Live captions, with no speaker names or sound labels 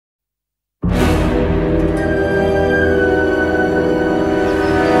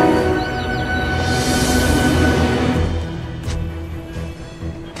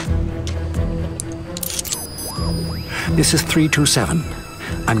This is 327.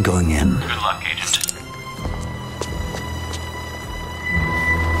 I'm going in. Good luck, Agent.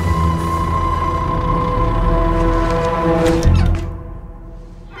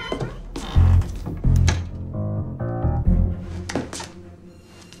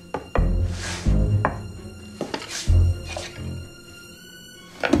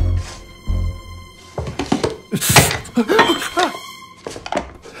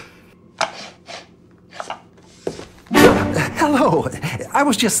 Hello. I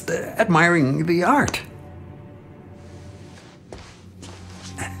was just admiring the art.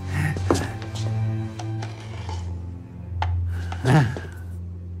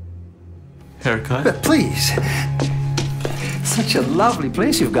 Haircut? Please. Such a lovely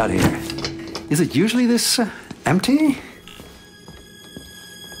place you've got here. Is it usually this empty?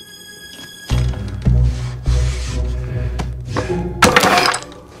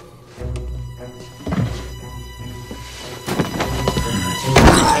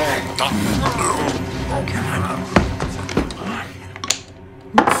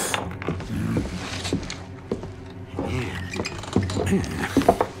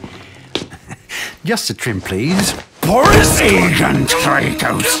 Just a trim, please. Boris Agent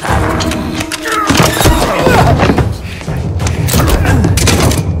 327.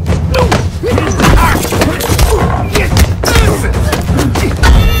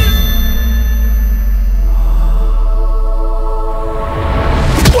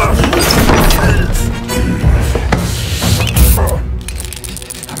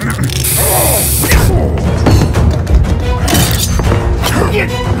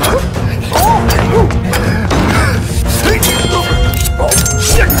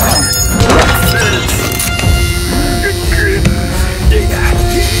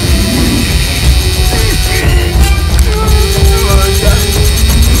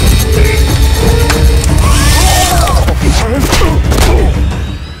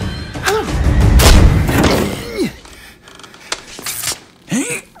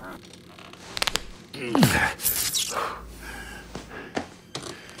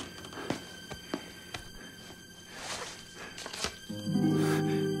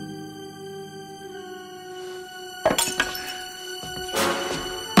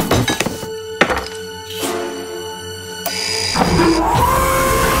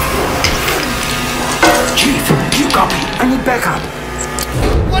 Chief, you copy. I need backup.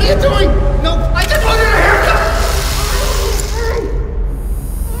 What are you doing? No, I just wanted a haircut!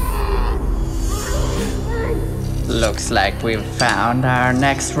 Looks like we've found our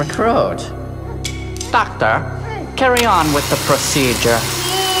next recruit. Doctor, carry on with the procedure.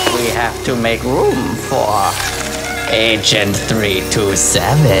 We have to make room for Agent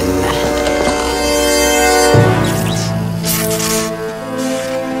 327.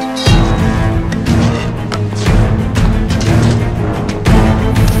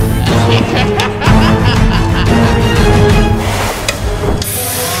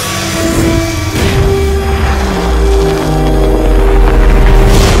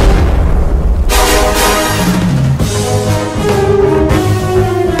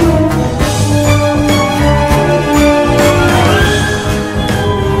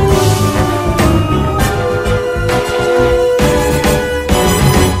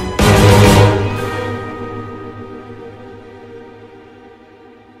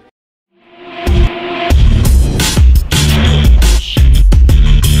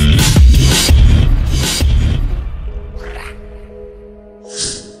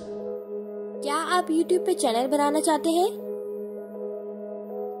 क्या आप YouTube पे channel बनाना चाहते हैं?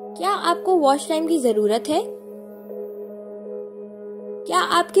 क्या आपको watch time की जरूरत है? क्या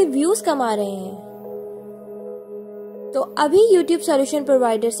आपके व्यूज कमा रहे हैं? तो अभी YouTube सॉल्यूशन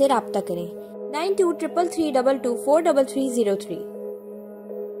प्रोवाइडर से राब्ता करें 923332243303।